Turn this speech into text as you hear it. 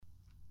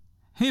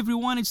Hey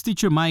everyone, it's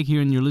Teacher Mike here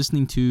and you're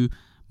listening to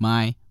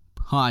my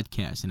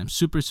podcast. And I'm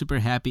super, super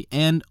happy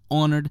and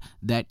honored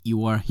that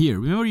you are here.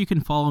 Remember, you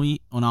can follow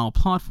me on all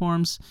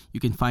platforms. You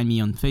can find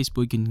me on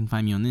Facebook, you can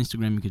find me on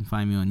Instagram, you can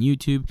find me on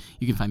YouTube,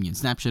 you can find me on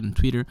Snapchat and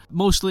Twitter.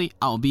 Mostly,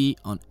 I'll be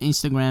on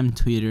Instagram,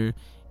 Twitter,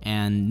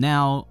 and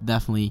now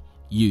definitely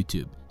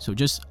YouTube. So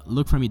just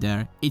look for me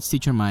there. It's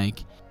Teacher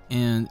Mike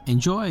and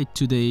enjoy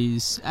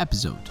today's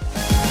episode.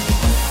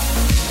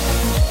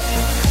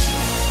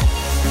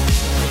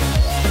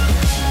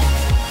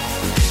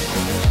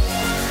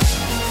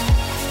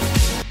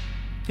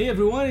 Hey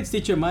everyone, it's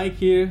Teacher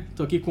Mike here.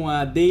 Tô aqui com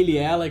a Daily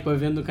Ella e com a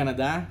Vivendo no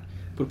Canadá,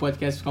 pro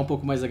podcast ficar um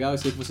pouco mais legal. Eu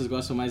sei que vocês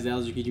gostam mais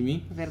delas do que de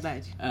mim.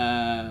 Verdade.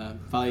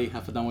 Fala aí,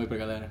 Rafa, dá um oi pra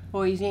galera.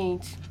 Oi,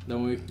 gente. Dá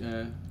um oi.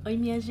 Oi,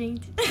 minha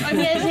gente. Oi,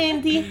 minha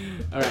gente.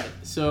 Alright,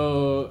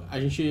 so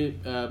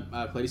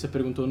a Clarissa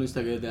perguntou no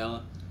Instagram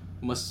dela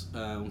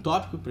um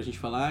tópico pra gente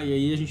falar, e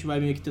aí a gente vai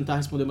meio que tentar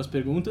responder umas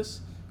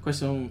perguntas. Quais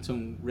são?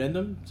 São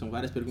random? São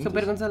várias perguntas? São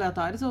perguntas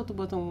aleatórias ou tu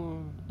botou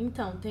um...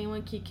 Então, tem um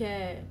aqui que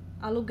é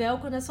aluguel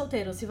quando é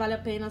solteiro. Se vale a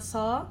pena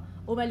só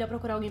ou melhor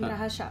procurar alguém pra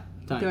rachar.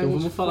 Tá, Então então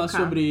vamos falar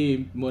focar.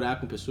 sobre morar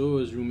com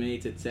pessoas,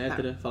 roommates, etc.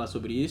 Tá. Falar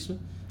sobre isso.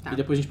 Tá. E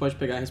depois a gente pode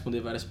pegar e responder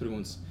várias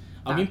perguntas.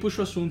 Alguém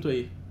puxa o assunto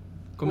aí.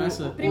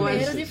 Começa. Primeiro,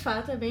 Hoje. de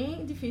fato, é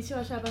bem difícil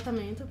achar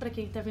apartamento pra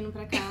quem tá vindo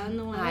pra cá.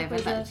 Não é uma é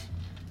coisa... verdade.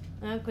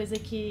 É uma coisa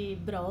que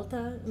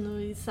brota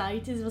nos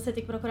sites, você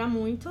tem que procurar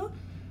muito.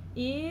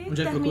 E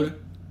Onde é que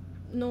procura?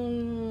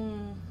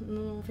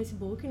 No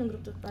Facebook, no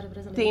grupo para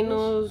brasileiros. Tem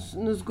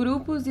nos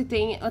grupos e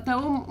tem... Até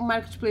o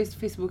Marketplace do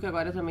Facebook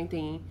agora também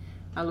tem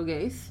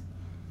aluguéis.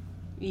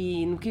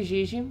 E no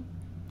Kijiji,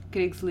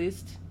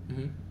 Craigslist.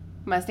 Uhum.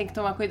 Mas tem que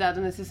tomar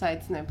cuidado nesses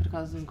sites, né? Por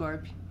causa dos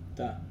golpes.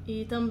 Tá.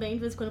 E também, de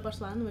vez em quando, eu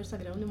posto lá no meu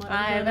Instagram.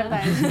 É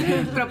verdade.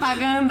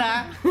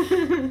 Propaganda.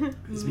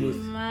 Smooth.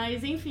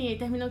 Mas, enfim, aí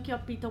terminam que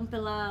optam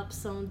pela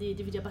opção de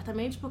dividir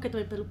apartamentos, porque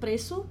também pelo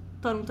preço.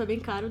 Toronto é bem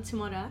caro de se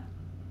morar.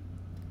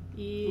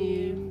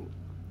 E...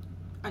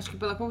 Acho que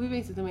pela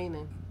convivência também,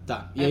 né?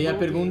 Tá. E É aí a bom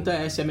pergunta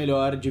é se é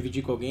melhor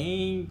dividir com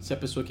alguém, se a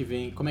pessoa que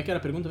vem... Como é que era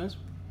a pergunta mesmo?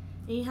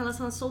 em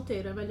relação a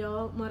solteiro, é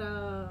melhor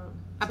morar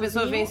A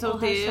pessoa sozinho vem ou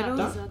solteiro. rachar?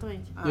 Tá.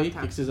 Exatamente. E aí, o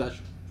tá. que vocês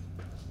acham?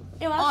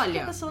 Eu acho que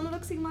Olha, a pessoa não vai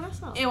conseguir morar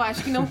só. Eu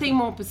acho que não tem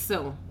uma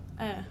opção.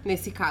 É.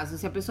 Nesse caso,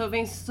 se a pessoa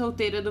vem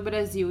solteira do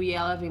Brasil e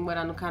ela vem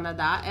morar no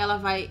Canadá, ela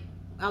vai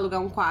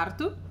alugar um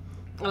quarto.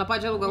 Ela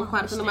pode alugar um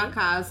quarto hostel. numa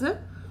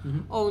casa.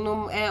 Uhum.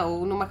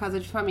 Ou numa casa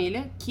de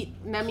família, que,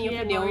 na minha Que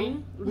é opinião,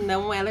 boring.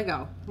 não é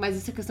legal. Mas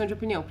isso é questão de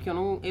opinião, porque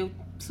eu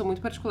sou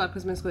muito particular com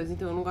as minhas coisas,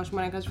 então eu não gosto de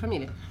morar em casa de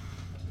família.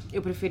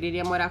 Eu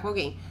preferiria morar com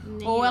alguém.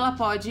 Nem Ou eu. ela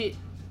pode,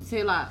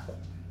 sei lá,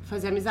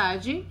 fazer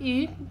amizade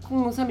e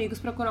com os amigos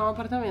procurar um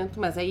apartamento.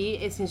 Mas aí,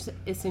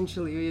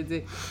 essentially, eu ia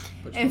dizer,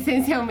 Pode falar.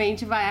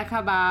 essencialmente vai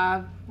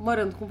acabar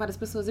morando com várias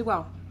pessoas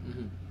igual.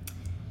 Uhum.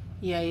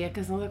 E aí a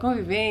questão da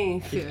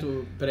convivência.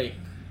 Peraí,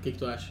 o que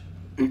tu acha?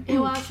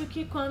 Eu acho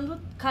que quando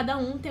cada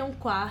um tem um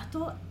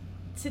quarto,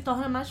 se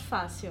torna mais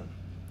fácil.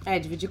 É,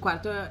 dividir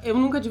quarto. Eu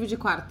nunca dividi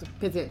quarto.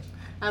 Quer dizer,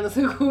 a não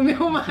ser com o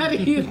meu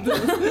marido.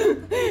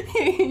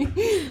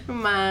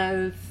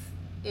 Mas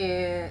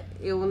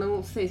eu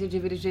não sei se eu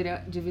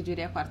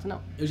dividiria quarto,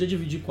 não. Eu já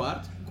dividi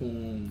quarto com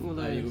um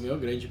Lourenço. amigo meu,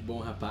 grande bom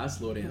rapaz,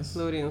 Lourenço.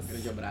 Lourenço.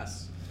 Grande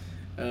abraço.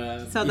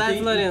 Saudades, e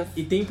tem, Lourenço.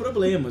 E tem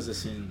problemas,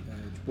 assim.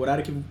 Tipo, o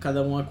horário que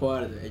cada um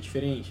acorda é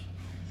diferente.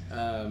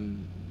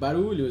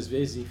 Barulho, às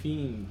vezes,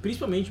 enfim.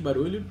 Principalmente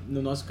barulho,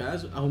 no nosso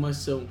caso.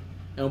 Arrumação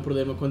é um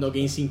problema quando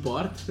alguém se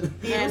importa.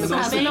 No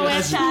nosso caso, não é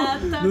caso-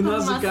 chata. No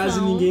nosso arrumação.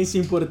 caso, ninguém se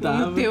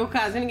importava. No teu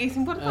caso, ninguém se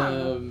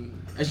importava.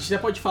 A gente já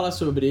pode falar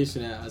sobre isso,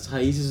 né? As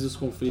raízes dos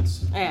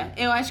conflitos.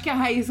 Eu acho que a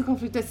raiz do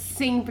conflito é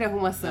sempre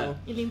arrumação.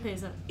 E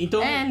limpeza.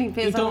 Então,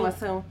 Limpeza, então,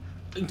 arrumação.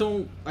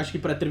 Então, acho que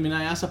pra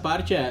terminar essa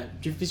parte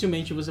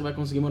dificilmente você vai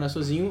conseguir morar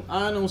sozinho,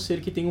 a não ser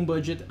que tenha um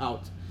budget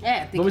out.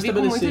 Tem Vamos que vir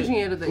com estabelecer muito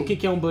dinheiro daí. o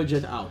que é um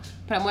budget out.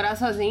 Pra morar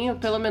sozinho,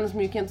 pelo menos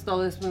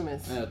 $1.500 por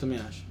mês. Eu também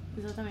acho.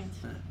 Exatamente.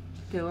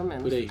 Pelo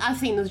menos. Por aí.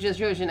 Assim, nos dias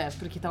de hoje, né?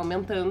 Porque tá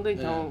aumentando,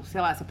 então, sei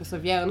lá, se a pessoa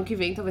vier ano que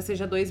vem, talvez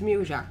seja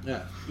 2.000 já.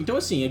 Então,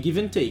 assim, é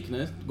give and take,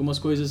 né? Algumas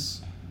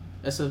coisas...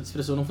 Essa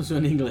expressão não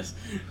funciona em inglês.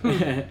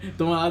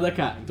 Toma lá da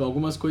cá. Então,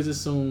 algumas coisas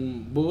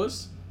são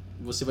boas,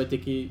 você vai ter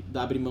que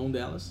abrir mão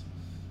delas.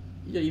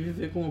 E aí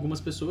viver com algumas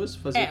pessoas,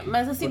 fazer o que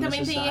Mas assim, for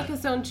também tem a necessário.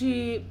 questão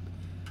de...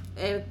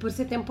 por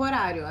ser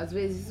temporário. Às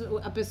vezes,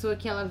 a pessoa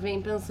que ela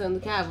vem pensando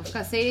que, vou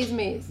ficar 6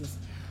 meses.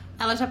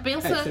 Ela já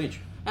pensa... É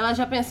diferente. Ela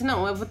já pensa,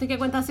 não, eu vou ter que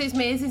aguentar 6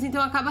 meses,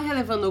 então acaba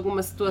relevando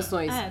algumas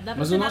situações. Dá pra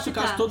Mas se no nosso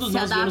adaptar. caso, todos Se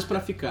nós adapta. viemos pra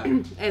ficar.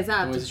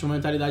 Exato. Então existe uma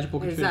mentalidade um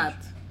pouco diferente.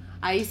 Exato.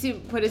 Aí se,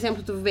 por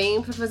exemplo, tu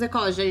vem pra fazer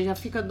college, já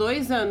fica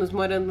 2 anos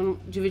morando,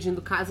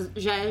 dividindo casa,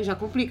 já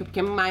complica, porque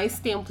é mais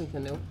tempo,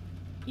 entendeu?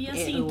 E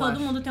assim, Eu todo acho.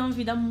 mundo tem uma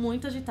vida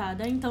muito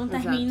agitada, então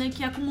Exato. termina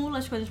que acumula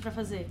as coisas pra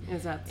fazer.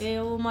 Exato.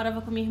 Eu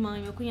morava com minha irmã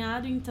e meu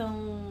cunhado,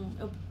 então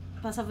eu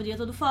passava o dia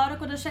todo fora.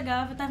 Quando eu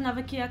chegava,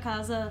 terminava que a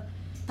casa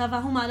tava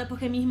arrumada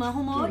porque minha irmã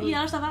arrumou e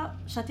ela estava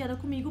chateada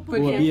comigo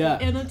porque Boa, Bia.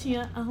 eu não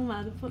tinha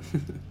arrumado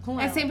com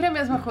ela. É sempre a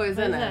mesma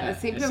coisa, Pois né? é. É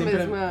sempre É a sempre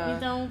a-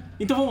 mesma...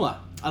 Então vamos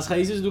lá. As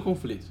raízes do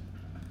conflito.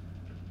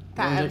 Onde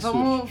Tá, é que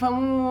surge?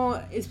 vamos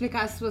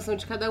explicar a situação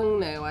de cada um,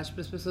 né? Eu acho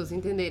para as pessoas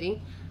entenderem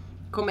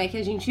como é que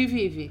a gente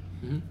vive.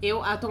 Uhum.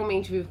 Eu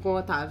atualmente vivo com o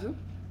Otávio,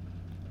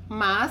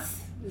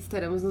 mas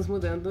estaremos nos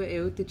mudando,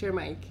 eu e o Teacher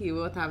Mike e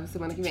o Otávio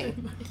semana que vem.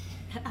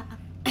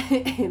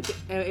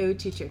 eu e o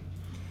Teacher.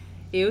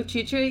 Eu,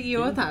 Teacher e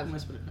o Vem um pouco Otávio.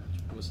 mais pra cá,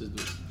 tipo, vocês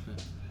dois. Né?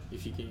 E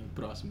fiquem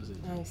próximos aí.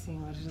 Ai,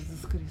 Senhor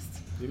Jesus Cristo.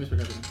 Vem mais pra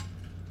cá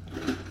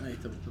também. Aí,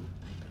 tá bom.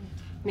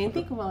 Nem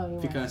tem como ela vir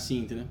mais. Fica assim,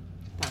 entendeu?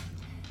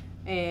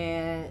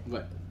 É...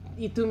 Vai.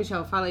 E tu,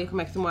 Michel, fala aí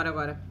como é que tu mora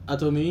agora.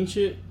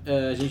 Atualmente,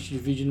 a gente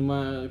divide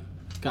numa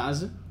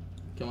casa,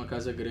 que é uma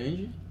casa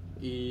grande,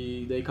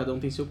 e daí cada um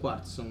tem seu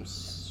quarto. São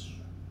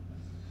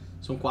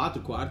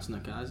 4 quartos na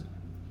casa,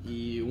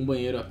 e um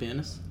banheiro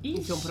apenas.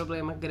 Isso é um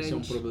problema grande. Isso é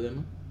um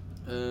problema.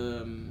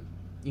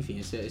 Enfim,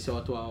 esse é o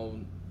atual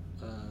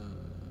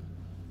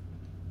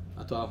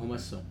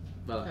arrumação.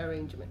 Vai lá.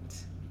 Arrangement.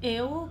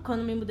 Eu,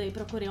 quando me mudei,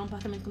 procurei um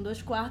apartamento com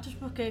 2 quartos,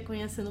 porque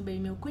conhecendo bem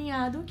meu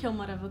cunhado, que eu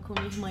morava com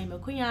minha irmã e meu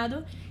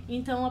cunhado,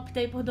 então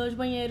optei por 2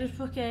 banheiros,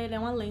 porque ele é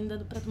uma lenda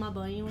pra tomar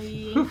banho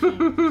e,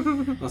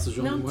 enfim, Nossa, o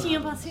João não demorava. tinha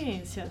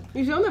paciência.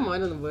 E o João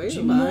demora no banho?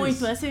 Demais.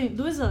 Muito, assim,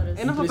 2 horas.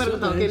 Eu não vou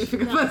perguntar o que ele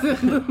fica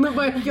fazendo no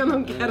banho, que eu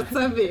não quero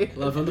saber.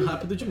 Lavando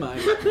rápido demais.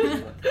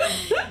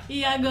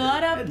 E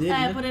agora, É dele,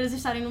 né? por eles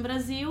estarem no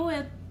Brasil,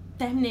 eu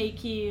terminei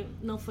que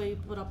não foi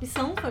por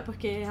opção, foi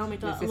porque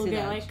realmente o Necessidade.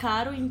 aluguel é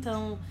caro,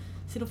 então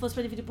se não fosse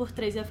pra dividir por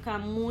 3 ia ficar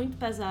muito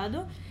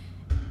pesado.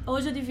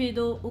 Hoje eu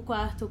divido o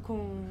quarto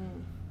com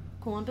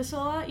uma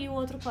pessoa e o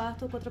outro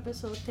quarto com outra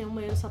pessoa, que tem um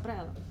banheiro só pra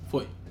ela.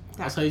 Foi.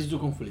 Tá. As raízes do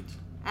conflito.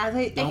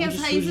 É Da que onde as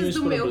surgem raízes os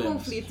do meu problemas.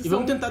 conflito E são...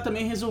 vamos tentar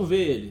também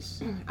resolver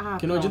eles. Ah,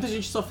 Porque não pronto. adianta a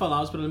gente só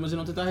falar os problemas e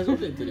não tentar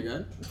resolver, tá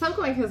ligado? Sabe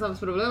como é que resolve os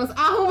problemas?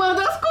 Arrumando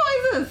as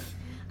coisas!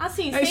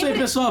 Assim, É isso aí,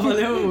 pessoal.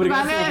 Valeu.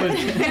 Obrigado pela Valeu!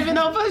 coisa.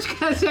 Terminou o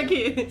podcast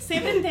aqui.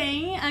 sempre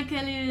tem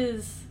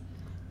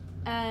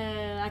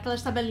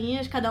aquelas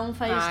tabelinhas, cada um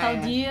faz tal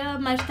dia,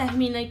 mas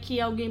termina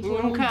que alguém pula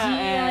um Nunca,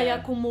 dia e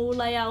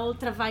acumula e a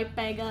outra vai e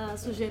pega a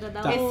sujeira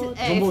da Tá.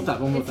 outra. Vamos voltar.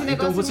 esse Então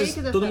negócio vocês, meio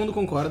que dá todo certo. mundo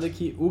concorda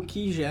que o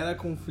que gera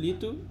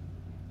conflito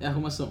é a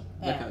arrumação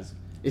da casa.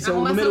 Esse é o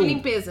Arrumação número e 1.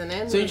 limpeza,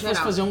 né? Se a gente no fosse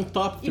geral. fazer um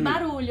top E 3.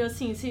 barulho,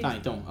 assim, se Tá,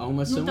 então,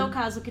 arrumação... no teu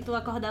caso, que tu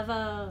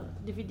acordava,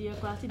 dividia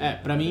quarto e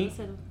Pra mim...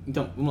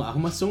 Então, vamos lá.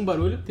 Arrumação,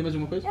 barulho. Tem mais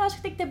alguma coisa? eu acho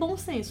que tem que ter bom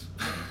senso.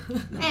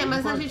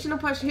 Mas a gente não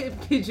pode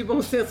pedir bom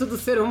senso do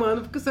ser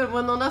humano, porque o ser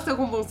humano não nasceu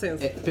com bom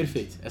senso.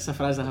 Perfeito. Essa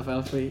frase da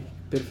Rafaela foi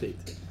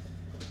perfeita.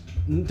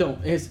 Então,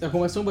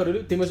 arrumação,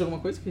 barulho. Tem mais alguma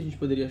coisa que a gente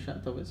poderia achar,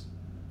 talvez?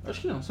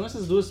 Acho que não. São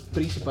essas duas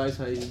principais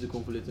raízes do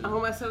conflito. Né?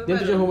 Arrumação e Dentro de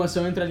barulho.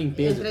 arrumação entra a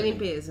limpeza. Entra a também.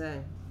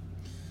 limpeza,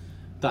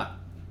 Tá.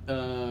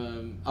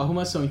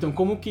 Arrumação. Então,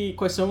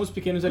 quais são os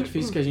pequenos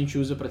artifícios que a gente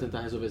usa pra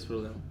tentar resolver esse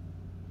problema?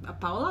 A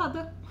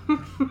paulada.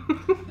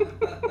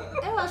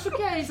 Eu acho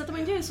que é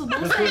exatamente isso, o bom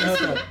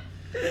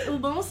senso. O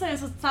bom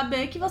senso,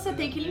 saber que você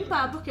tem que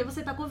limpar, porque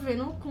você tá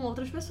convivendo com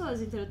outras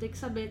pessoas, entendeu? Tem que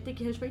saber, tem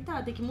que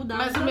respeitar, tem que mudar.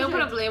 Mas o seu meu jeito.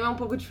 problema é um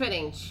pouco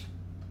diferente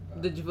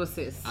do de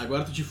vocês.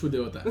 Agora tu te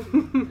fudeu, tá?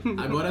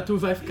 Agora tu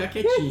vai ficar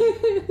quietinho.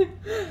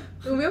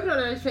 O meu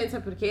problema é diferente,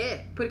 sabe por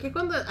quê? Porque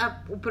quando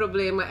o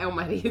problema é o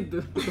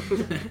marido,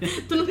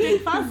 Tu não tem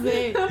que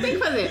fazer. eu tenho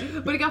que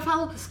fazer. Porque eu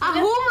falo,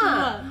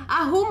 tua.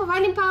 arruma,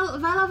 vai limpar,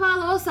 vai lavar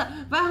a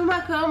louça, vai arrumar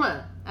a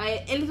cama.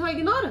 Aí ele só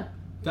ignora.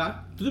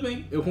 Tá? Tudo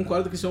bem. Eu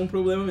concordo que isso é um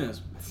problema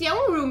mesmo. Se é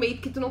um roommate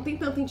que tu não tem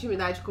tanta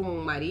intimidade como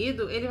um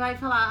marido, ele vai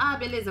falar,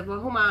 beleza, vou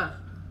arrumar.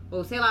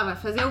 Ou sei lá, vai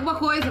fazer alguma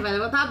coisa, vai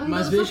levantar a bunda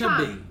Mas do sofá.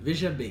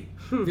 veja bem.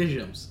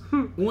 Vejamos.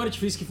 Um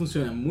artifício que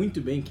funciona muito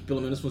bem, que pelo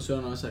menos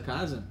funciona na nossa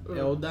casa,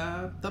 é o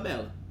da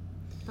tabela.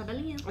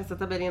 Tabelinha. Essa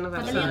tabelinha não vai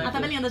Tabelinha, funcionar a aqui.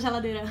 tabelinha da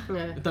geladeira.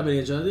 É. A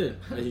tabelinha de geladeira.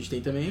 A gente tem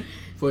também.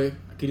 Foi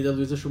a querida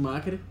Luísa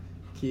Schumacher,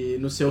 que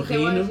no seu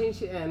Então a reino,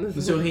 gente, no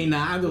seu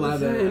reinado lá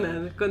da...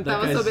 Quando da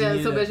tava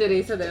casinha, sob a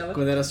gerência dela.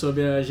 Quando era sob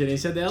a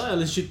gerência dela,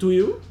 ela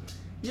instituiu.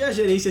 E a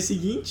gerência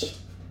seguinte...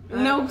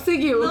 Não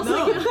conseguiu.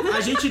 Não,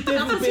 a gente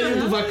teve um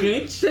período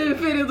vacante. Teve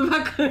período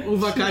vacante. O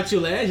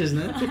vacatio legis,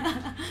 né?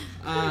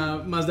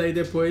 Mas daí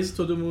depois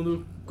todo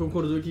mundo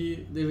concordou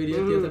que deveria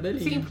ter a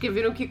tabelinha. Sim, porque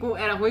viram que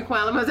era ruim com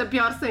ela, mas é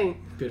pior sem.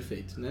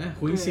 Perfeito, né?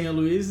 Ruim sem a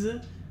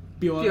Luísa,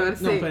 pior... Pior Não,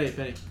 sem.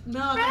 peraí.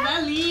 Não,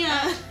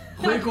 tabelinha.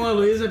 Ruim com a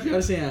Luísa,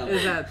 pior sem ela.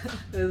 Exato.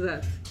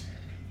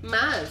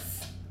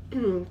 Mas...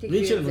 o que que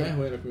Mentira, eu não ia é dizer?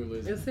 ruim era com a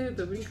Luísa. Eu sei, eu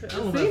tô brincando. Ela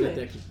Eu não vai sei, ver né?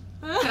 até aqui.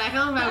 Será que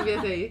ela não vai ouvir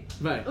até aí?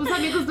 Vai. Os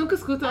amigos nunca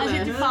escutam, A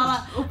né? gente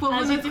fala, O povo a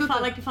não gente escuta.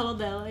 fala que falou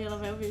dela e ela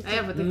vai ouvir. É,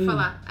 eu vou ter que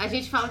falar. A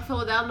gente fala que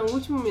falou dela no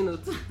último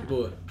minuto.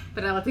 Boa.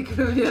 Pra ela ter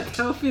que ouvir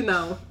até o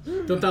final.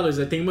 Então tá,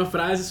 Luísa, tem uma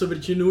frase sobre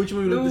ti no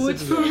último minuto No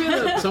desse último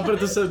episódio. minuto. Só pra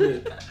tu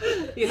saber.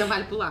 E não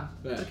vale pular.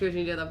 É. Porque hoje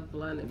em dia dá pra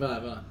pular, né? Vai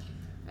lá.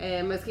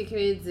 Mas o que eu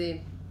ia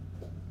dizer?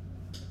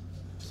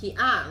 Que,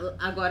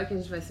 agora que a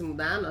gente vai se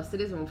mudar, nós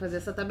três vamos fazer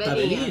essa tabelinha.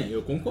 Tabelinha?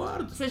 Eu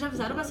concordo. Vocês já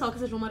avisaram o pessoal que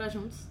vocês vão morar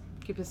juntos?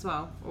 Que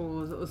pessoal?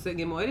 Os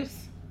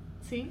seguidores?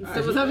 Sim.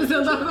 Estamos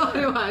avisando agora,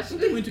 eu acho. Não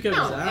tem muito o que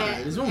avisar,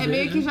 eles vão ver,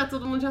 meio né? que já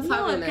todo mundo já Não,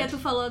 sabe, é né? porque tu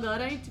falou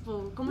agora e,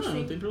 tipo, como Não, assim?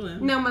 não tem problema.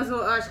 Não, mas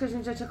eu acho que a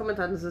gente já tinha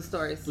comentado nos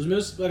stories.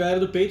 A galera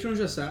do Patreon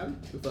já sabe,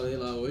 eu falei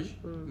lá hoje,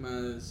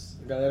 mas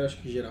a galera acho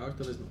que em geral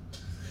talvez não.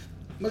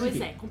 Mas Pois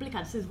enfim. é,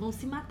 complicado. Vocês vão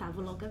se matar,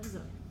 vou logo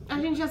avisando. A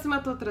gente já se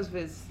matou outras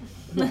vezes.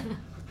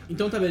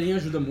 Então tabelinha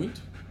ajuda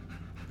muito.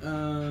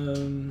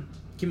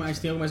 Que mais?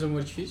 Tem mais algum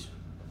artifício?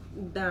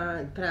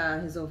 Pra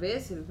resolver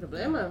esse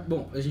problema?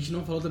 Bom, a gente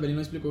não falou tabelinha,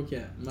 não explicou o que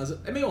é, mas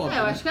é meio óbvio.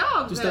 Eu né? acho que é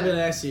óbvio. Tu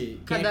estabelece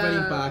quem é que vai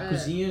Cada- limpar a é.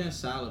 cozinha,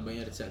 sala,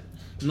 banheiro, etc.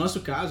 No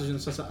nosso caso,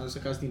 a nossa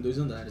casa tem 2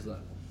 andares lá.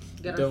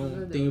 Graças a Então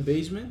Deus. tem o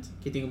basement,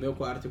 que tem o meu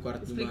quarto e o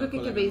quarto Explica de uma o que é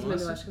colega basement,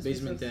 nossa. eu acho que as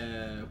Basement pessoas-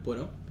 é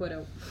porão.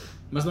 Porão.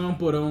 Mas não é um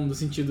porão no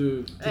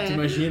sentido que tu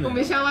imagina. O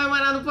Michel vai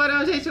morar no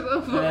porão, gente.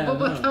 Eu vou, É, vou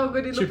não. botar o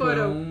guri no Tipo,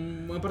 porão.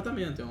 é um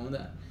apartamento, é um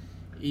andar.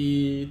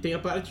 E tem a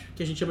parte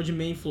que a gente chama de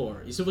main floor.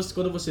 Isso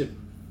quando você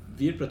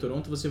vir pra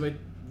Toronto, você vai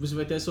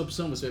ter essa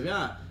opção. Você vai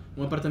ver,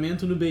 um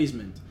apartamento no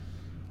basement.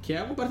 Que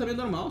é um apartamento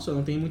normal, só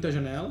não tem muita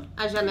janela.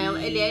 A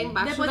janela, ele é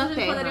embaixo Depois da a gente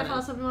terra. poderia né?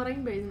 falar sobre morar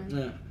em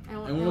basement.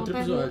 É um outro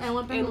episódio. É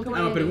uma pergunta. nunca Ah,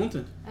 é uma Ele.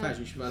 pergunta? Tá, a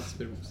gente faz essas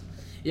perguntas.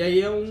 E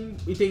aí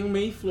e tem um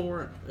main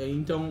floor.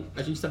 Então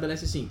a gente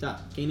estabelece assim, tá,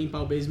 quem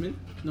limpar o basement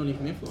não limpa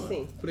o main floor.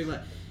 Sim. Por aí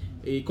vai.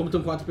 E como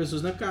estão 4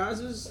 pessoas na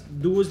casa,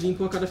 2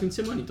 limpam a cada fim de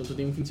semana. Então tu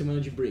tem um fim de semana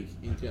de break,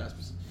 entre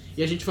aspas.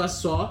 E a gente faz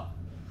só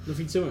no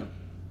fim de semana.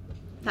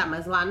 Tá,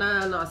 mas lá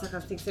na nossa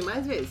casa tem que ser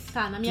mais vezes.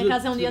 Tá, na minha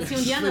casa é um dia sim,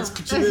 um dia Vai não.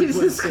 discutir A gente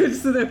depois. discute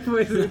isso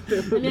depois,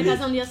 então. Na minha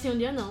casa é um dia sim, um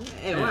dia não.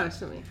 Eu acho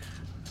também.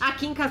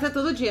 Aqui em casa é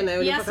todo dia, né?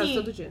 Eu E limpo a casa assim,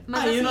 todo dia.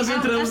 mas Aí assim, nós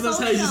entramos é só nas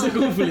o raízes chão. do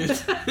conflito.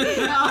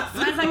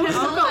 Mas a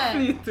questão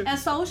conflito. é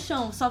só o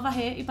chão, só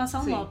varrer e passar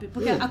um Sim. mop.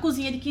 Porque a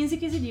cozinha é de 15 em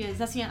 15 dias.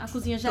 Assim, a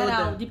cozinha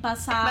geral, Toda. de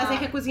passar... Mas é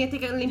que a cozinha tem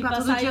que de limpar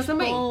todo passar dia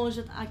também.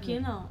 esponja. Aqui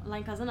não, lá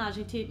em casa não. A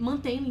gente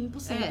mantém limpo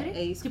sempre.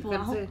 É isso que tipo, eu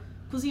quero dizer.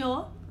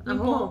 cozinhou,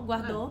 limpou, Arrumou.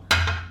 guardou.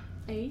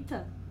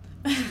 Eita.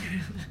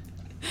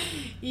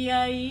 E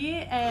aí,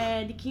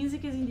 de 15 em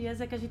 15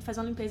 dias é que a gente faz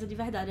uma limpeza de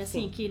verdade.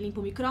 Assim, Sim. que limpa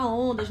o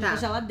micro-ondas, Tá. limpa a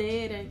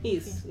geladeira. enfim.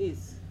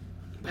 Isso.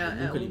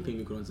 Eu nunca limpei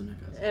micro-ondas na minha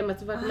casa. É, mas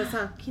tu vai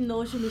começar. Que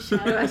nojo, Michel.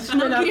 Eu acho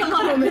não melhor queria tu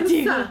morar contigo.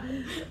 começar.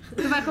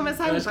 Tu vai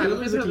começar a Eu acho que limpar, ele não não tem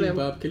precisa aqui problema.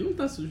 limpar, porque ele não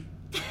tá sujo.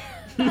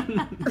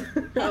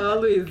 Ó,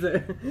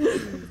 Luísa.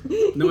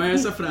 Não é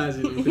essa a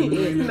frase, não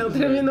terminou ainda. Não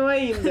terminou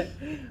ainda.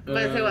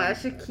 Mas Ah. eu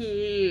acho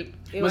que...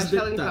 Eu Mas acho que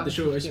ela tá, limpava.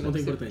 deixa eu... Esse ponto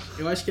é importante.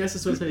 Eu acho que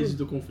essas são as raízes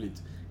do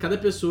conflito. Cada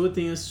pessoa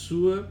tem a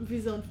sua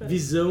Visão diferente.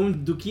 visão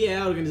do que é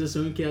a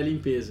organização e o que é a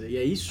limpeza. E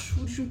aí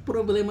surge um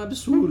problema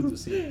absurdo,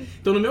 assim.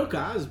 Então, no meu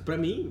caso, pra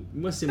mim,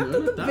 uma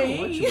semana tá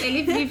bem. ótimo.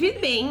 Ele vive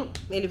bem.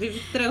 Ele vive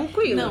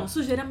tranquilo. Não,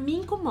 sujeira me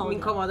incomoda. Me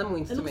incomoda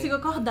muito Eu não também. consigo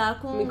acordar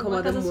com Me incomoda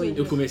uma casa muito. suja.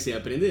 Eu comecei a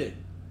aprender.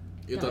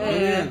 Eu tô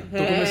É, aprendendo.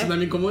 Tô começando a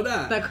me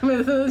incomodar. Tá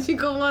começando a te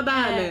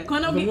incomodar, né?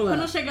 Quando, lá.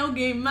 quando chega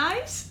alguém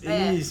mais,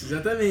 Isso,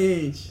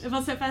 exatamente.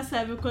 você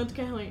percebe o quanto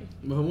que é ruim.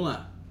 Mas vamos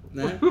lá,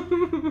 né?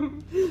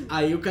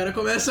 Aí o cara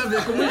começa a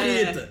ver como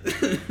É. irrita.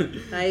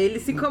 Aí ele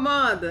se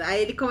incomoda.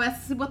 Aí ele começa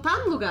a se botar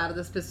no lugar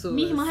das pessoas.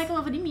 Minha irmã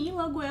reclamava de mim,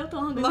 logo eu tô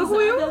organizada. Logo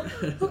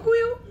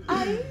eu.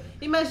 Aí,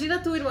 imagina a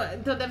tua irmã.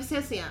 Então deve ser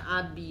assim,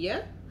 a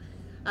Bia.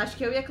 Acho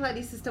que eu e a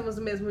Clarissa estamos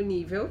no mesmo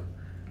nível.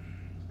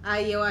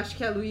 Aí eu acho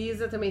que a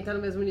Luísa também tá no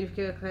mesmo nível que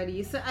eu e a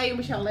Clarissa. Aí o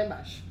Michel lá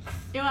embaixo.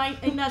 Eu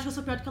ainda acho que eu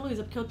sou pior do que a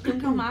Luísa, porque eu tenho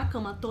que arrumar a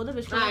cama toda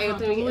vez que eu Eu levanto.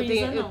 tenho.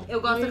 Luísa, não.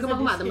 Eu gosto da Luísa cama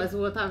arrumada, disse mas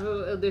o Otávio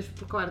eu deixo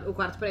o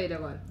quarto pra ele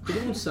agora. Todo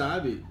mundo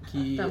sabe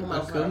que Tá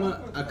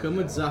arrumado. a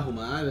cama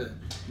desarrumada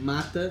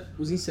mata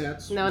os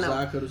insetos, Não, os não.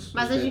 ácaros,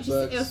 Mas os a gente,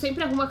 bedbugs. eu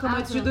sempre arrumo a cama Ah,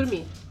 antes de pronto.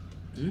 dormir.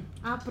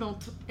 Ah,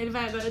 pronto. Ele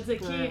vai agora dizer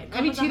que... É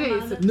cama mentira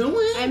desarrumada- isso. Não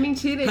é! É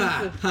mentira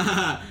isso.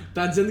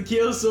 Tá dizendo que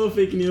eu sou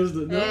fake news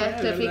do... Não, Tu é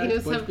fake verdade,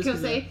 news, pode sabe porque eu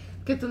pesquisar. sei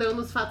que tu leu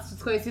nos Fatos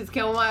Desconhecidos que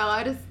é o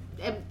maior,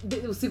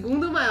 o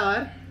segundo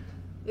maior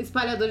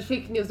espalhador de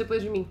fake news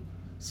depois de mim.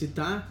 Se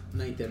tá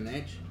na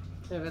internet,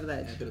 É é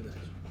verdade. verdade.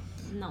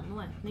 Não,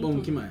 não é. Nem Bom, o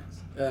tudo. que mais?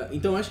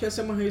 Então acho que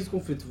essa é uma raiz do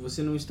conflito.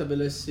 Você não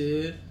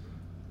estabelecer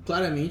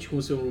claramente com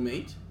o seu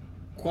roommate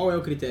qual é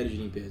o critério de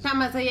limpeza. Tá,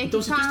 mas aí é Então,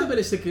 que se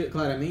tu tá.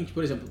 claramente,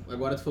 por exemplo,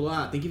 agora tu falou,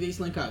 tem que ver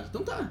isso lá em casa.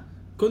 Então tá.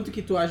 Quanto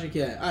que tu acha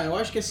que é? Eu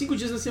acho que é 5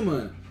 dias na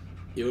semana.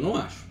 Eu não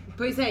acho.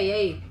 Pois é, e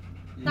aí?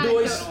 Tá,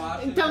 2.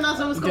 então nós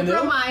vamos Entendeu?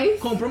 comprar mais.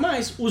 Compro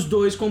mais. Os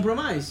 2 compram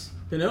mais.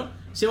 Entendeu?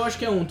 Se eu acho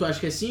que é 1, tu acha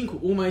que é 5,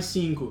 1 mais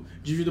 5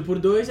 dividido por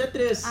 2 é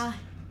 3. Ai,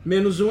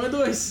 Menos 1 é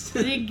 2.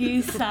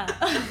 preguiça.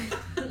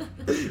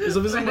 Eu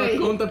só fiz uma Peraí.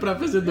 conta pra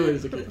fazer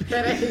 2 aqui.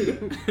 Peraí.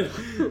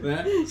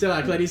 Né? Sei lá,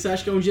 a Clarissa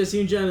acha que é um dia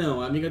sim, um dia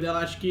não. A amiga dela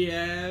acha que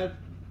é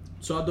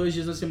só 2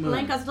 dias na semana.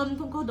 Lá em casa todo mundo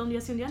concordou um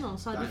dia sim, um dia não.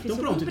 Só é Tá, difícil então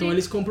pronto, cumprir. então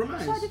eles compram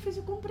mais. Só é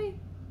difícil cumprir.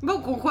 Bom,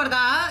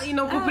 concordar e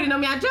não cumprir não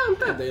me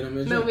adianta. Daí não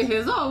me Não me adianta.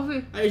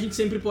 resolve. Aí a gente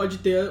sempre pode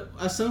ter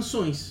as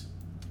sanções.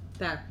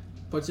 Tá.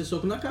 Pode ser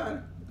soco na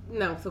cara.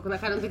 Não, soco na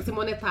cara não tem que ser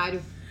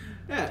monetário.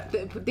 É,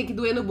 Tem que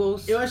doer no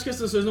bolso. eu acho que as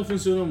sanções não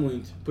funcionam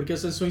muito. Porque as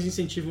sanções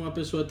incentivam a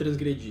pessoa a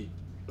transgredir.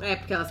 É,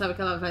 porque ela sabe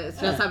que ela vai.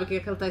 Você já sabe o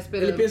que ela tá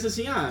esperando. Ele pensa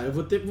assim, eu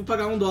vou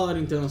pagar $1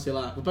 então, sei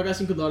lá. Vou pagar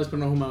 $5 pra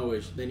não arrumar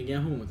hoje. Daí ninguém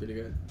arruma, tá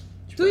ligado?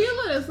 Tipo, Tu e o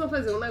Lourenço não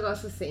faziam um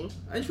negócio assim?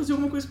 A gente fazia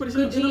alguma coisa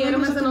parecida. Com dinheiro,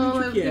 mas eu não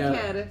lembro o que era.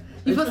 era. A E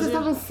gente vocês fazia-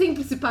 estavam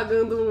sempre se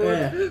pagando um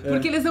outro.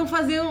 Porque é. eles não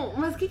faziam...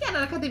 Mas o que era? Era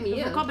Eu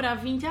academia? vou cobrar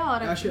 20 a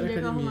hora Acho que que era eu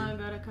academia. arrumar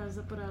agora a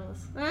casa por elas.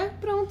 É,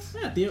 pronto.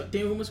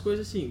 Tem algumas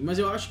coisas assim. Mas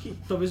eu acho que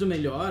talvez o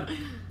melhor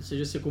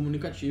seja ser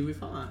comunicativo e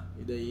falar.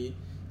 E daí,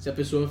 se a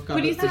pessoa ficar...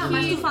 Por isso Tá,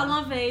 mas que- tu fala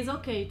uma vez,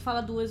 ok. Tu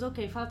fala duas,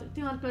 ok.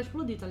 Tem hora que vai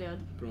explodir, tá ligado?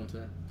 Pronto,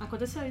 é.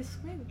 Aconteceu isso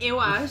comigo. Eu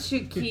acho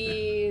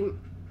que...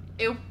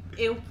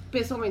 Eu,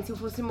 pessoalmente, se eu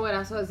fosse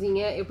morar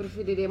sozinha, eu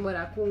preferiria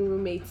morar com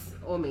roommates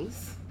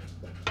homens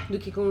do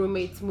que com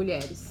roommates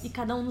mulheres. E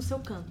cada um no seu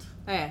canto.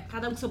 É.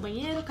 Cada um com seu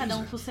banheiro, cada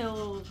um com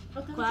seu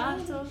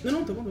quarto.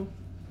 Não, tá bom.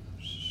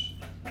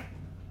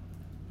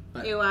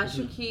 Vai, Eu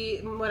acho continua.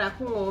 que morar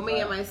com um homem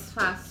é mais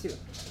fácil.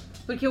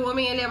 Porque o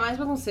homem, ele é mais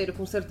bagunceiro,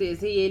 com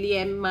certeza. E ele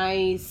é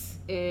mais...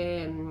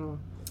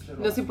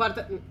 não se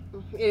importa...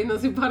 Ele não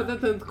se importa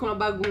tanto com a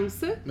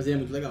bagunça. Mas ele é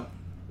muito legal.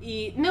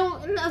 E... Não,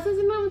 às vezes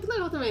ele não é muito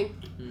legal também.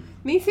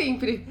 Nem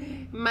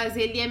sempre. Mas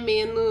ele é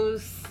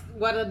menos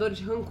guardador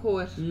de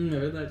rancor. É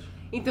verdade.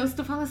 Então se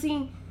tu fala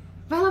assim,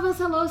 vai lavar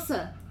essa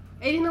louça.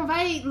 Ele não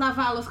vai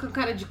lavar a louça com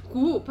cara de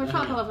cu. Pode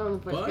falar palavrão no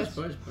podcast?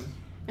 Pode.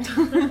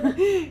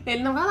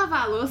 Ele não vai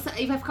lavar a louça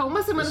e vai ficar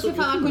uma semana Eu sou sem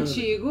falar muito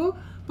contigo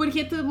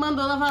porque tu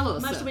mandou lavar a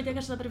louça. Mas também tem a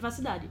questão da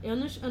privacidade. Eu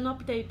não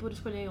optei por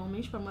escolher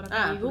homens pra morar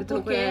Ah, comigo, porque tu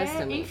não porque, conhece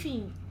também.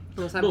 enfim,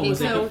 Não sabe Bom, quem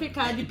mas é são. que-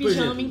 ficar de Por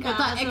exemplo, pijama em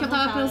casa. É que eu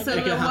tava à vontade. pensando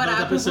É que a em Rafa morar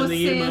tá com pensando em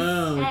vocês.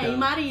 irmão e É, tal. e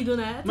marido,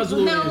 né? Mas o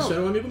Tipo, Lourenço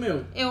era um amigo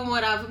meu. Eu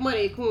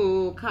morei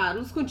com o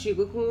Carlos,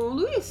 contigo e com o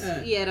Luiz.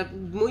 É. E era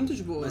muito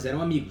de boa. Mas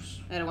eram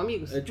amigos. Eram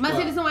amigos. É, tipo, mas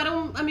ah. eles não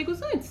eram amigos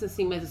antes,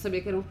 assim, mas eu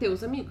sabia que eram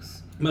teus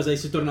amigos. Mas aí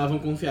se tornavam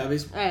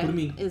confiáveis É, por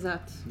mim.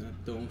 exato. Né?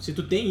 Então, se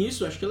tu tem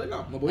isso, acho que é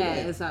legal. Uma boa É,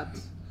 ideia. exato.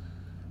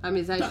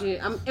 Amizade.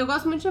 Eu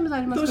gosto muito de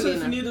amizade Então são masculina.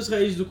 definidas as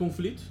raízes do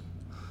conflito.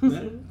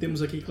 Né?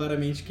 Temos aqui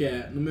claramente que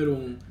é, número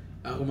 1,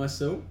 a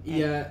arrumação.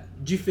 E a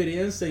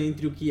diferença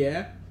entre o que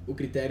é o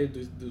critério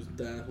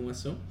da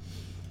arrumação.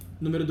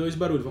 Número 2,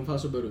 barulho. Vamos falar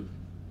sobre barulho.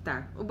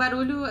 Tá. O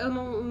barulho eu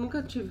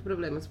nunca tive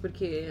problemas,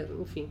 porque,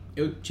 enfim.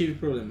 Eu tive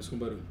problemas com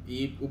barulho.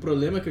 E o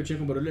problema que eu tinha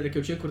com barulho era que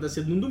eu tinha que acordar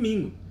cedo num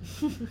domingo.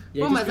 E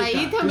Pô, tu mas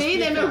aí tu também,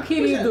 né, meu Pois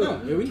querido?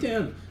 não, eu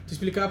entendo. Tu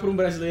explicar pra um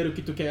brasileiro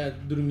que tu quer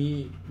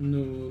dormir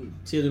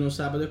cedo no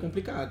sábado é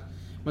complicado.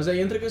 Mas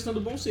aí entra a questão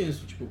do bom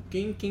senso. Tipo,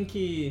 quem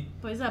que...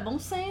 Pois é, bom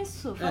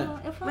senso.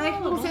 Eu falo, Mas é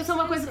que bom senso é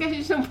uma coisa que a gente...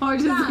 gente não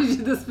pode Tá.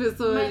 exigir das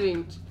pessoas, Mas-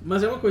 gente.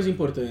 Mas é uma coisa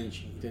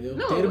importante, entendeu?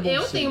 Não, Ter bom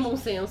eu senso. tenho bom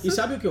senso. E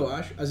sabe o que eu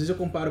acho? Às vezes eu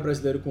comparo o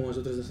brasileiro com as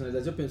outras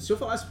nacionalidades. Eu penso, se eu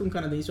falasse pra um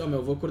canadense,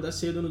 eu vou acordar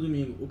cedo no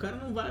domingo. O cara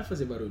não vai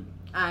fazer barulho.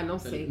 Ah, não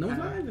sei. Não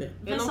cara. vai, velho.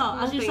 Eu Pessoal,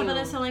 não a gente tenho-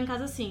 estabeleceu lá em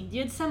casa assim,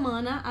 dia de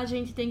semana a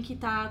gente tem que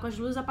estar com as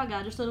luzes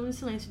apagadas, todo mundo em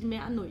silêncio de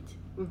meia-noite.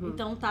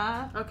 Então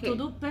tá Ok.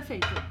 tudo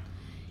perfeito.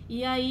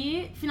 E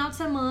aí, final de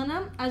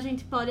semana, a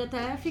gente pode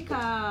até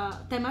ficar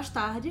até mais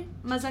tarde,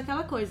 mas é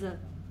aquela coisa,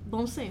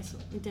 bom senso,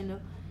 entendeu?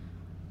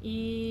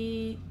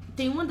 E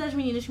tem uma das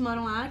meninas que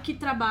moram lá que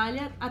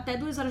trabalha até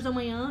 2 horas da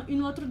manhã e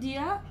no outro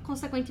dia,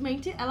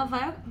 consequentemente, ela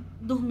vai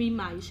dormir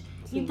mais.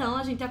 Sim. Então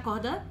a gente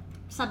acorda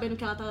sabendo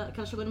que ela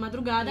chegou de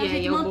madrugada E e a aí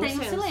gente é o bom mantém o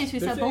senso. silêncio.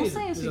 Isso é bom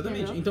Perfeito, senso,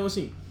 exatamente. entendeu? Então,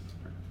 assim,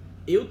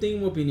 eu tenho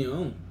uma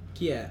opinião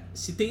que é,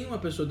 se tem uma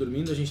pessoa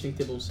dormindo, a gente tem que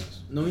ter bom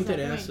senso. Não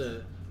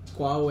interessa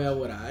qual é o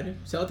horário.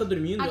 Se ela tá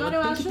dormindo, Agora,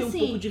 eu ela tem acho que ter um assim,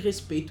 pouco de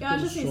respeito Eu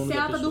pelo acho assim, sono se da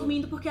ela tá pessoa.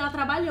 dormindo porque ela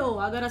trabalhou.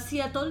 Agora, se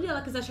é todo dia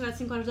ela quiser chegar às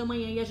 5 horas da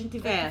manhã e a gente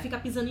tiver É. que ficar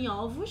pisando em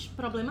ovos,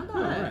 problema dela.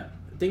 Não, é.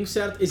 Tem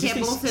certo... Que é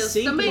Existem, bom senso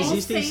sempre também.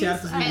 existem Bom senso,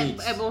 certos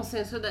limites. É bom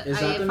senso da... Aí é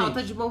Exatamente.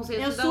 falta de bom senso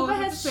Eu da super outra.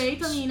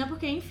 respeito a menina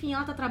porque, enfim,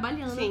 ela tá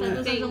trabalhando Sim, até 2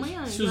 horas da entende.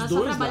 manhã. Se então os ela só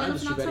dois trabalha no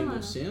lados final de tiverem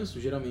bom semana.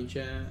 senso, geralmente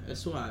é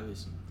suave,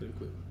 assim,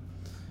 tranquilo.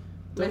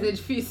 Então, Mas é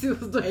difícil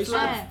os dois É isso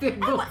lados aí. ter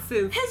bom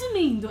senso.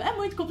 Resumindo, é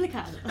muito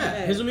complicado.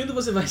 resumindo,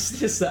 você vai se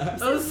estressar.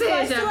 Ou Você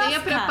vai se seja, venha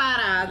lascar.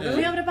 preparado.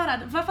 Venha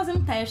preparado. Vai fazer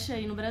um teste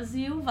aí no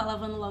Brasil, vai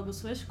lavando logo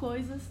suas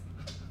coisas.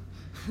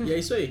 E é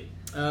isso aí.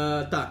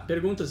 Tá,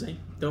 perguntas, hein?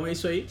 Então é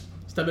isso aí.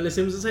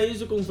 Estabelecemos as raízes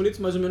do conflito,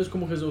 mais ou menos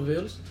como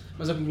resolvê-los,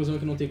 mas a conclusão é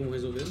que não tem como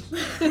resolvê-los.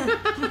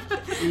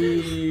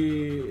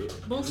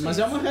 Bom Mas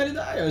senso. é uma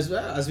realidade.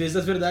 Às vezes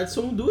as verdades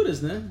são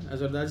duras, né? As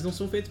verdades não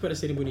são feitas para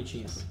serem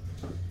bonitinhas.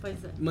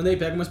 Pois é. Manda aí,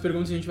 pega umas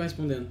perguntas e a gente vai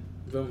respondendo.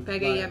 Vamos.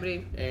 Pega vai. aí,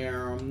 abre aí.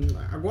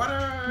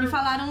 Agora... Me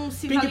falaram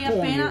se valia a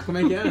Ping-pong. pena. Como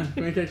é que é?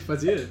 Como é que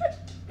fazia?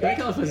 Como é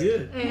que ela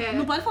fazia?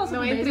 Não pode falar sobre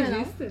Não é beijo, né,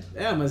 não?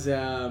 entrevista? Mas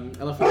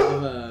ela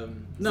falava...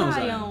 Não, Zaya.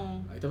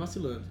 Saiam. Aí tá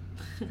vacilando.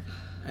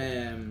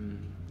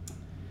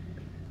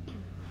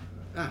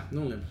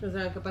 Não lembro.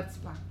 José quer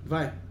participar.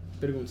 Vai,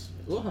 perguntas.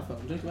 Ô, Rafael,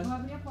 onde é que vai? Vou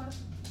abrir a porta.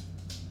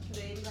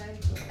 Daí ele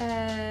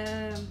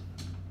vai...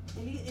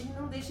 Ele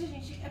não deixa a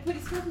gente... É por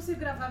isso que eu não consigo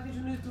gravar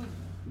vídeo no YouTube.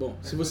 Bom,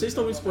 se vocês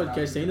estão ouvindo esse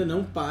podcast ainda,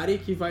 não pare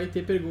que vai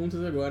ter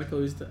perguntas agora que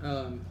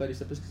a Clarice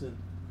tá pesquisando.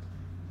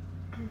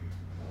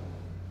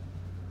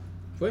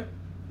 Foi?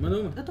 Manda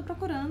uma. Eu tô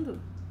procurando.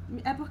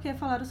 É porque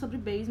falaram sobre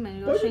basement,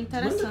 eu Pode, achei manda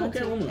interessante.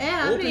 qualquer uma. É,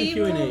 abre Open aí,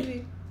 Q&A. vamos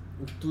ouvir.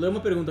 Tu lê uma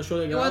pergunta, achou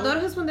legal? Eu adoro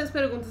responder as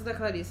perguntas da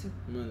Clarice.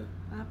 Manda.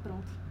 Ah,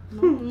 pronto.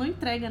 Não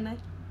entrega, né?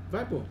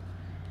 Vai, pô.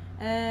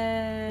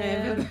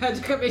 É verdade,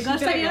 acabei de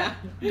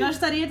entregar.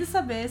 Gostaria de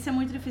saber se é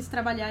muito difícil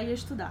trabalhar e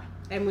estudar.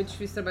 É muito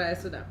difícil trabalhar e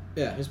estudar.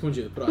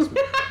 Respondido. Próximo.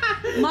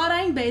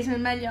 Morar em basement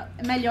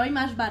melhor e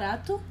mais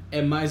barato?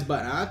 É mais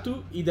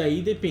barato e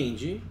daí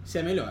depende se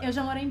é melhor. Eu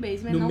já morei em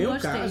basement, No não meu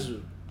gostei.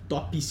 caso,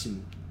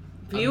 topíssimo.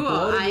 Viu?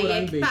 Adoro Aí morar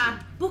é em que basement.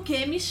 tá.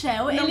 Porque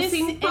Michel, Não ele se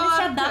se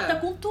importa. adapta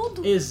com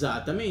tudo.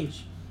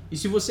 Exatamente. E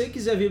se você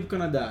quiser vir pro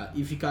Canadá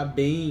e ficar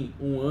bem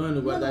um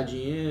ano, guardar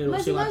dinheiro, ou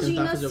Mas sei lá, tentar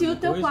imagina fazer se alguma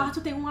o teu coisa...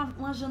 quarto tem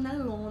uma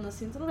janelona,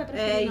 assim, tu não vai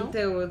preferir, não?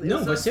 Então, eu Não,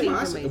 sou vai ser assim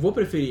massa. também. Eu vou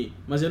preferir.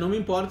 Mas eu não me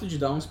importo de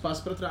dar uns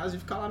passos pra trás e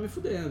ficar lá me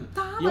fudendo.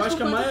 Tá, E eu mas acho por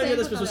que a quanto maioria tempo,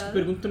 das pessoas tá que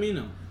ligado? perguntam também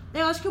não.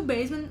 Eu acho que o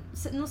basement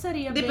não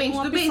seria bem Depende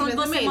uma do opção de basement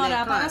você também, né?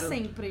 morar para Claro.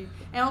 sempre.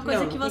 É uma coisa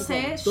Não, que não tem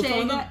você como. Tô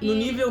falando chega no e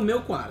nível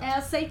meu quarto. é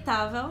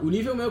aceitável. O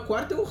nível meu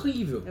quarto é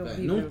horrível, É velho.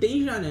 horrível. Não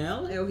tem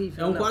janela. É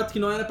horrível, É um não. quarto que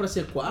não era pra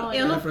ser quarto. Olha,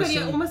 Eu não era pra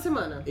ficaria ser... uma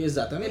semana. Eu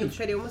Exatamente. não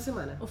ficaria uma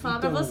semana. Vou falar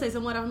Então- pra vocês, eu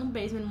morava num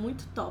basement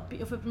muito top.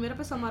 Eu fui a primeira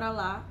pessoa a morar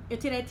lá. Eu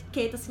tirei a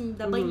etiqueta, assim,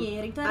 da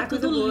banheira. Então era Ah,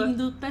 coisa tudo boa.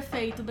 lindo,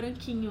 perfeito,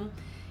 branquinho.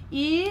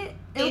 E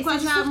eu Esse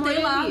quase já surtei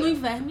lá moraria. no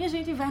inverno. Minha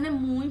gente, o inverno é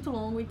muito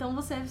longo. Então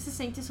você se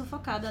sente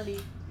sufocada ali.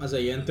 Mas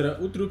aí entra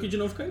o truque de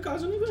não ficar em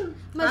casa no inverno.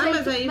 Mas Ah,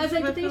 aí, mas aí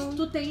tu vai tem, pra um-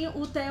 tu tem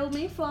o teu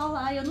main floor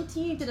lá. Eu não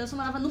tinha, entendeu? Eu só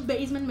morava no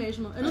basement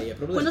mesmo. Eu não- Aí é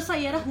problema. quando eu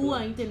saía era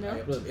rua, entendeu?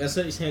 Aí é problema.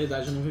 Essa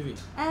realidade eu não vivi.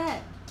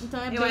 É, então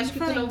é bem Eu acho que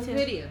tu diferente. não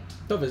viveria.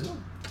 Talvez não.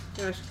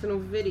 Eu acho que tu não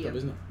viveria.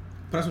 Talvez não.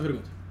 Próxima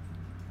pergunta.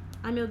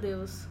 Ai, meu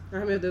Deus.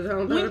 Ai, meu Deus, ela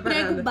não Um tá emprego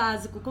preparada.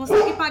 básico.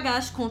 Consegue pagar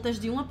as contas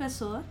de uma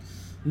pessoa?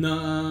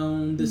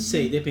 Não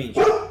sei, depende.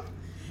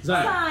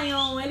 Zaya,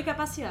 Zion, ele quer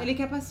passear. Ele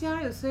quer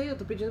passear, eu sei, eu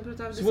tô pedindo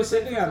pra eu se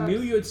você ganhar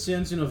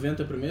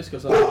 1.890 por mês, que é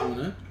o salário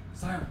mínimo, né?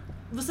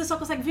 Você só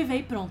consegue viver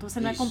e pronto. Você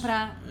não vai Isso,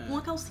 comprar é.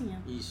 uma calcinha.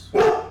 Isso.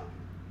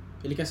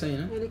 Ele quer sair,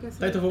 né? Ele quer Tá,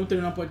 sair. então vamos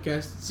terminar o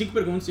podcast. 5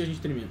 perguntas e a gente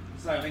termina.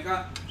 Sai, vem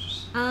cá.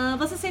 Ah,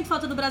 você sente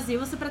falta do Brasil?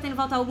 Você pretende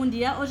voltar algum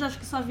dia? Ou já acha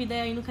que sua vida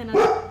é aí no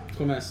Canadá?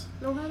 Começa.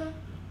 Não vai dar.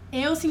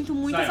 Eu sinto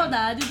muita Zion.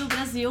 saudade do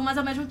Brasil, mas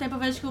ao mesmo tempo eu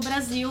vejo que o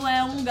Brasil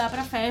é um lugar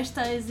pra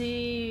festas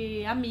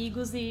e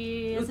amigos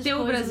e O essas teu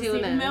coisas, Brasil,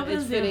 assim. né? O meu É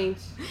Brasil.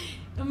 diferente.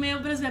 O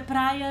meu Brasil é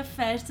praia,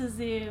 festas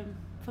e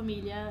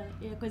família.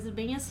 É coisa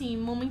bem assim,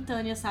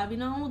 momentânea, sabe?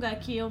 Não é um lugar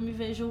que eu me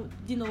vejo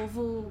de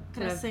novo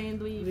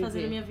crescendo e viver.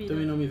 fazendo a minha vida.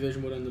 Também não me vejo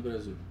morando no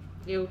Brasil.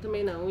 Eu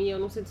também não, e eu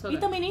não sinto E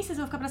saudade. também nem sei se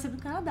eu vou ficar pra sempre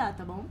no Canadá,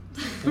 tá bom?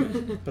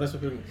 Próxima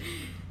pergunta.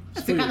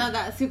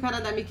 Se o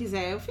Canadá me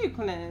quiser, eu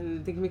fico, né? Ele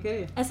tem que me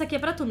querer. Essa aqui é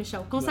pra tu,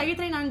 Michel. Consegue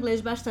treinar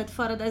inglês bastante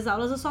fora das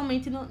aulas ou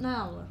somente na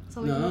aula?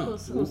 Somente no Não,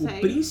 curso? o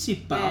Consegue.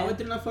 principal É. é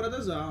treinar fora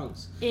das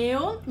aulas.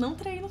 Eu não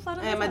treino fora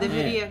das É, mas aulas.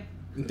 deveria.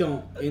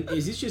 Então,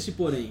 existe esse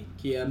porém,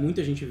 que é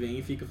muita gente vem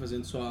e fica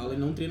fazendo só aula e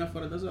não treina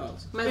fora das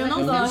aulas. Mas Eu a não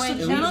questão gosto, é é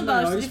de... eu um não dos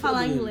gosto maiores de falar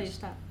problemas. inglês,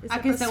 tá? Isso A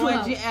questão é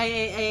pessoal. de...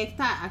 É que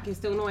tá. A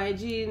questão não é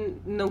de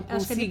não Acho que é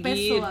de conseguir...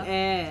 pessoa.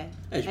 É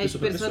de pessoa pra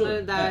pessoa.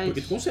 personalidade. É,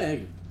 porque tu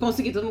consegue.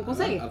 Conseguir, todo mundo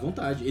consegue. À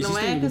vontade. Não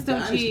Existem é questão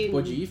lugares de- que tu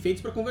pode ir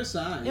feitos pra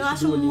conversar. Eu Esse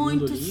acho Duolingo,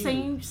 muito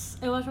Duolingo.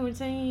 eu acho muito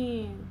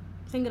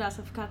sem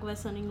graça ficar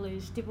conversando em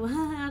inglês. Tipo, é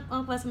uma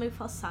conversa meio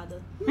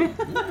forçada. Não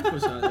é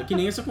forçado. É que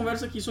nem essa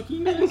conversa aqui, só que em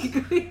inglês.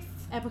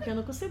 É porque eu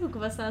não consigo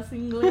conversar assim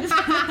em inglês.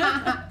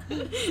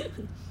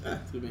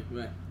 Tudo bem,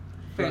 vai. Fair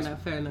Próximo. enough,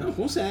 fair enough. Não,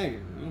 consegue.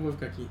 Eu não vou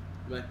ficar aqui.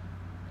 Vai.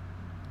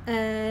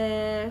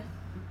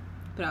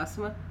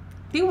 Próxima.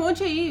 Tem um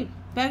monte aí.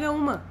 Pega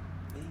uma.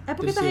 É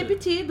porque tá Terceira.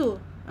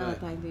 repetido. Ah,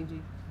 tá, entendi.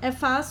 É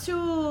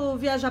fácil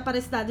viajar para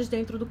cidades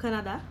dentro do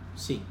Canadá?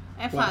 Sim.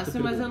 É Quarta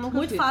fácil, mas eu pergunta. nunca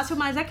Muito fiz. fácil,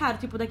 mas é caro.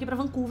 Tipo, daqui pra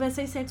Vancouver é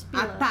 600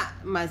 pila. Ah, tá.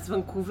 Mas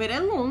Vancouver é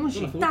longe.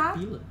 Ela falou Tá.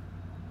 pila.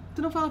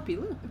 Tu não fala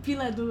pila?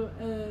 Pila é do...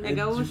 É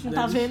gaúcho.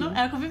 Tá do vendo? sul.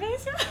 É a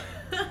convivência.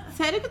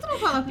 Sério que tu não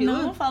fala pila?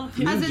 Não falo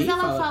pila. Às Ninguém vezes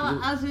ela fala fala,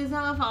 pila. às vezes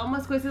ela fala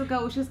umas coisas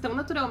gaúchas tão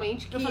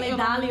naturalmente que Eu falei não-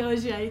 Dali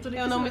hoje, aí tu nem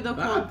eu não me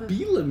percebeu. dou Ah, conta.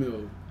 pila,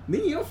 meu.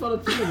 Nem eu falo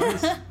pila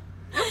mais.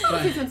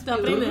 Vai. Tô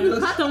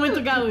aprendendo. Tô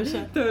muito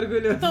gaúcha. Tô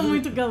orgulhosa. Tô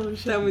muito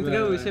gaúcha. Tá muito Vai,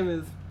 gaúcha vai.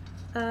 mesmo.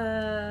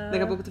 Ah,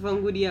 Daqui a pouco tu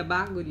falando guria,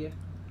 guria.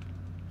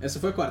 Essa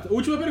foi a quarta.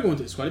 Última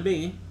pergunta. Escolhe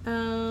bem, hein?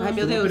 Ai, meu Se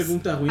for Deus. uma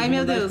pergunta ruim, Ai, vou meu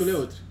mandar Deus. escolher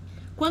outra.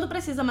 Quando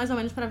precisa mais ou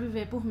menos pra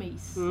viver por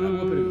mês? É uma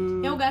boa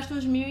pergunta. Eu gasto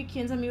uns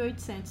 1.500 a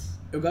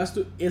 1.800. Eu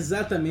gasto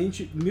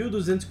exatamente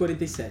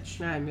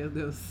 1.247. Ai, meu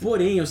Deus.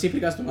 Porém, eu sempre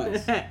gasto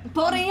mais.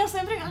 Porém, eu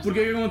sempre gasto. Porque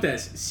o que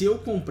acontece? Se eu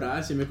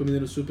comprasse a minha comida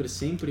no super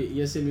sempre,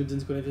 ia ser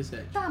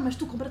 1.247. Tá, mas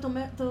tu compra tua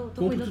Compro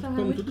comida tudo, também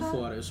como muito tudo caro.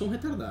 fora. Eu sou um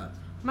retardado.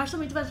 Mas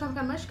também tu vai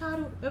ficar mais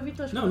caro. Eu vi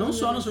tuas Não, não contas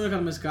só no deles.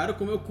 supermercado mais caro,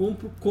 como eu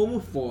compro como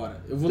fora.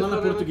 Eu vou Tu lá na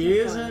compra muito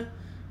Portuguesa, fora.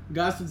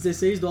 gasto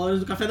 $16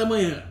 do café da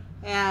manhã.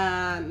 É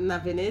a na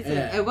Veneza?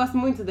 É. Eu gosto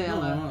muito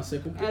dela. Nossa, é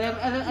complicado.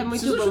 Ela é muito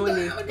Preciso bom ajudar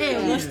ali.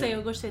 ela,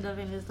 Eu gostei da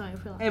Veneza também, eu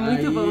fui lá. É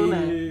muito Aí, bom, né?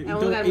 É um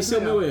então, lugar muito esse é o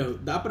legal. meu erro.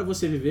 Dá pra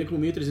você viver com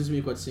 1.300,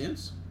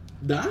 1.400?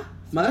 Dá,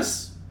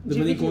 mas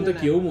levando em Dividindo, conta né?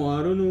 que eu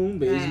moro num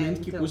basement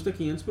que então. custa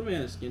 500 por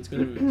mês. 500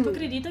 cada mês. Tu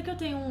acredita que eu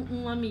tenho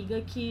uma amiga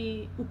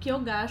que o que eu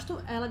gasto,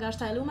 ela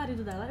gasta ela e o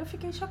marido dela? Eu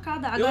fiquei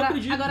chocada. Agora,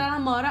 acredito. agora ela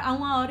mora a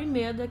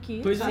 1h30 daqui.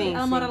 Pois sabe? é.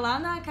 Ela Sim, mora sim. lá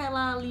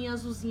naquela linha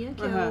azulzinha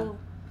que Aham. eu.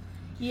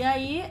 E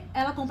aí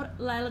ela compra.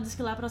 Lá ela disse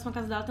que lá a próxima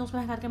casa dela tem um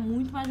supermercado que é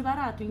muito mais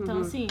barato. Então,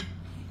 assim,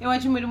 Eu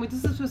admiro muito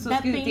essas pessoas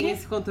que Depende- têm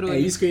esse controle. É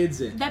isso que eu ia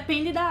dizer.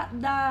 Depende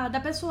da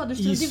pessoa, do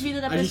estilo Isso. de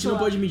vida da A pessoa. gente não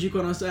pode medir com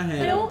a nossa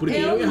regra. Porque eu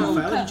eu e a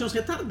Rafaela, nunca. a gente é uns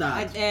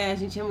retardados. A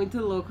gente é muito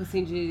louco,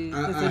 assim, de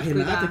A questão de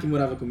Renata, cuidar. que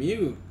morava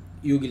comigo,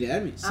 e o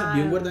Guilherme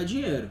sabiam Ah. guardar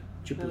dinheiro.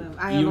 Tipo, Eu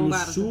não iam no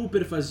guardo.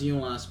 super,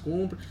 faziam lá as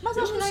compras. Mas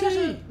eu acho que não é sei,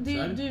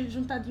 questão sabe? de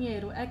juntar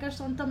dinheiro. É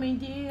questão também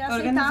de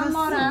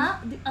Organização.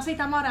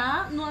 aceitar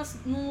morar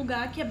num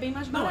lugar que é bem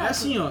mais Não, barato. é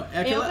assim, ó. É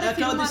Eu aquela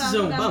prefiro morar num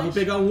decisão. lugar Vou mais-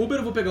 pegar um Uber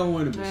ou vou pegar um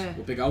ônibus? É.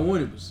 Vou pegar um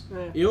ônibus.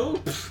 É. Eu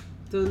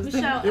Tudo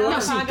Michel, Eu ela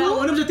assim, paga... o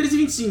ônibus é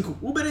 13,25,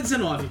 Uber é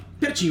 19.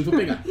 Pertinho, vou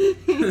pegar.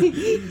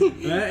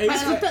 É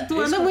Mas isso, tu é isso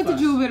anda que eu muito faço.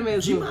 de Uber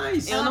mesmo.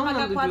 Demais. Eu Ela não paga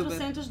ando de Uber.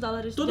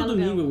 $400 Todo de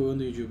aluguel. domingo eu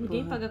ando de Uber.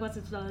 Ninguém paga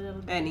 $400 de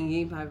aluguel.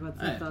 Ninguém paga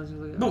 400 É. dólares de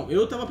aluguel. Bom,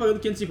 eu tava pagando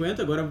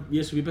 550, agora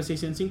ia subir pra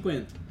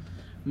 650.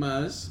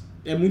 Mas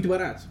é muito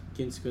barato,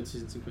 550,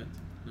 650.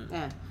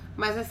 Né?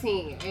 Mas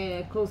assim,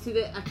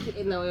 considera...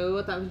 Aqui, não, eu e o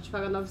Otávio, a gente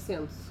paga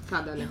 900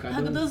 cada, né? Cada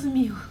Paga um.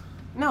 2.000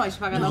 Não, a gente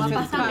paga no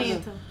 900 cada.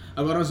 apartamento.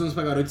 Agora nós vamos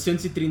pagar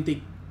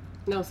 830.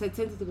 Não,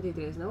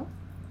 733, não?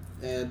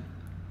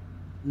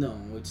 Não,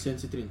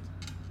 830.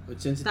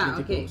 830 Tá,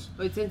 e ok. poucos.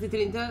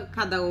 830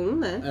 cada um,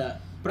 né? É,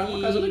 pra uma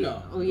casa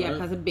legal. E a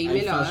Agora, casa é bem aí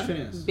melhor. faz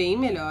diferença. Bem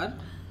melhor.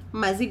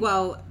 Mas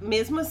igual,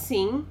 mesmo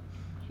assim,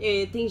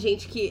 tem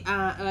gente que.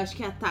 Eu acho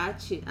que a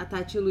Tati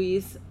e o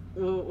Luiz.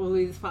 O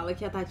Luiz fala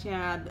que a Tati é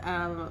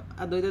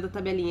a doida da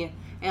tabelinha.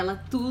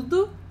 Ela,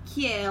 tudo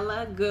que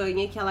ela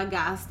ganha, que ela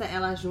gasta,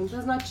 ela junta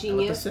as Ela tá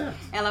notinhas, certo.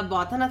 ela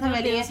bota na Meu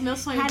tabelinha. Deus, meu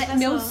sonho de Cara, pessoa.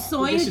 meu Porque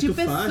sonho se de tu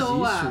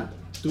pessoa. faz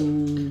isso,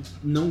 tu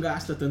não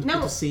gasta tanto Não,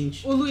 que tu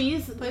sente. O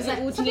Luiz, Pois é.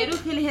 o dinheiro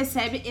que ele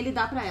recebe, ele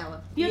dá pra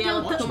ela. E eu,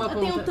 ela tenho, toma eu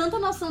tenho conta. tanta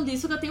noção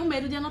disso que eu tenho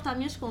medo de anotar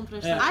minhas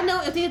compras. É. Sabe? Ah,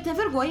 não, eu tenho até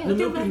vergonha. No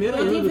meu primeiro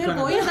eu ano tenho do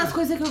vergonha Canadá- das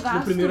coisas que eu gasto.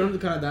 No primeiro ano do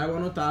Canadá eu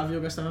anotava e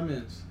eu gastava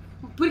menos.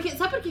 Porque,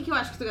 sabe por que eu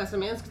acho que tu gasta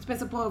menos? Que tu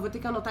pensa, pô, eu vou ter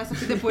que anotar isso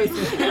aqui depois.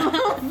 Eu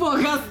não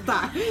vou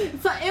gastar.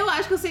 Eu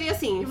acho que eu seria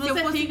assim. E se eu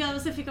fosse...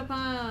 você fica com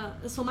a...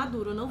 Eu sou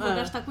maduro, eu não vou Ah,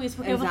 gastar com isso,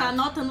 porque eu vou exato.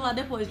 estar anotando lá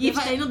depois. E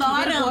Gastei no que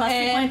Dollarama,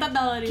 vergonha,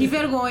 $50. Que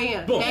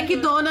vergonha. Bom.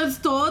 McDonald's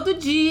todo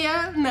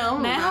dia. Não,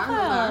 Né, não dá, não dá.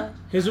 Rafaela?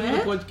 Resumo É?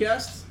 do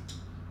podcast: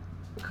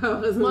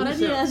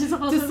 Moradia, a gente só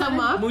falou To sobre sum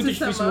up, muito to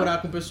difícil sum up,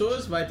 morar com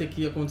pessoas, vai ter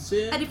que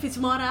acontecer. É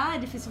difícil morar, é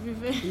difícil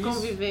viver. Isso,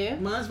 conviver.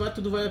 Mas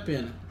tudo vale a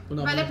pena.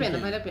 Quando Vale a amor pena,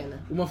 tem. vale a pena.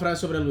 Uma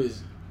frase sobre a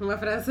Luísa. Uma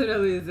frase sobre a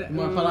Luísa.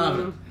 Uma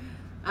palavra.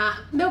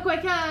 Não, como é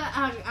que é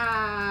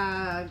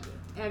a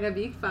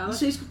Gabi que fala?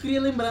 Isso é isso que eu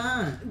queria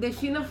lembrar.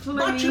 Defina Bate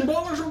fulaninho.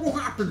 bola, jogo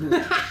rápido.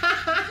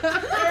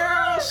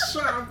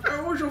 Essa!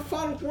 Hoje eu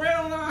falo com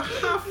ela,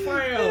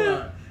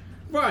 Rafaela.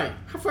 Vai,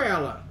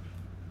 Rafaela.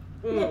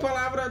 Uma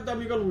palavra da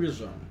amiga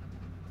Luísa.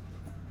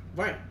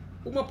 Vai,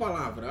 uma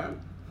palavra.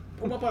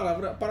 Uma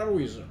palavra para a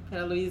Luísa.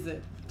 Era a Luísa.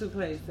 Tu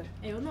foi isso.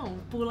 Eu não,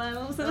 pula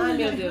ela, você Ai,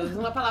 meu Deus.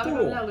 Uma palavra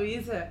Pulou. pra a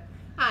Luísa.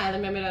 Ela é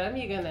minha melhor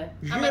amiga, né?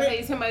 Gere- Mas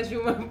aí isso é mais de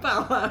uma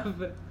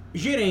palavra.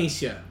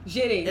 Gerência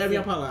Gerência. é a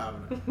minha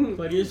palavra.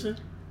 Clarissa?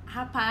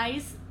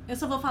 Rapaz, eu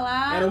só vou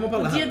falar Era uma o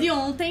palavra. dia de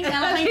ontem,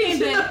 ela vai gente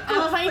entender. não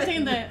Ela vai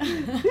entender.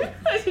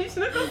 A gente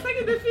não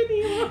consegue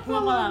definir uma Uma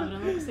palavra. palavra,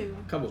 não consigo.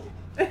 Acabou.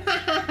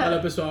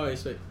 Valeu, pessoal. É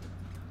isso aí.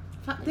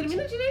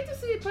 Termina direito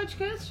esse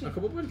podcast.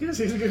 Acabou o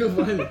podcast. É isso que eu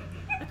falo.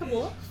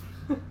 Acabou?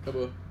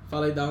 Acabou.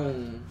 Fala aí,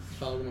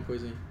 fala alguma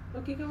coisa aí.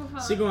 O que eu vou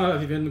falar? Sigam a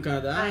Vivendo no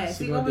Canadá.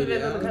 sigam a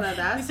Vivendo no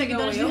Canadá. Os sigam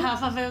seguidores de eu.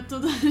 Rafa veio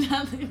tudo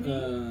já de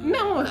mim.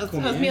 Não, as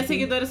comentem. minhas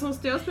seguidoras são os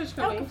teus É o que eu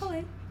praticamente.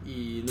 falei.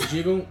 E nos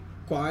digam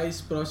quais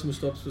próximos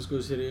tópicos vocês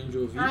gostariam de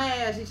ouvir.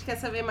 A gente quer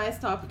saber mais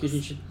tópicos. Porque a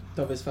gente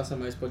talvez faça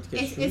mais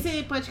podcasts juntos.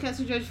 Esse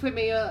podcast de hoje foi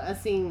meio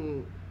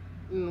assim,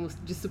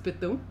 de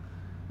supetão.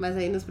 Mas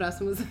aí nos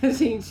próximos a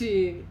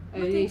gente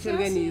tem que ser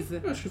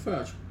organiza. Eu acho que foi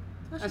ótimo.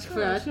 Acho que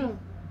foi ótimo?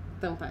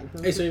 Então tá.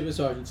 Então É isso aí,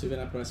 pessoal. A gente se vê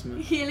na próxima.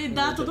 E ele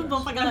dá tudo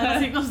bom pra galera,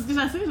 assim como se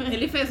tivesse vendo.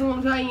 Ele fez um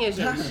joinha,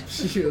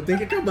 gente. Eu tenho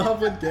que acabar o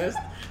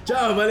podcast.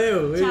 Tchau,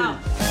 valeu.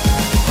 Tchau.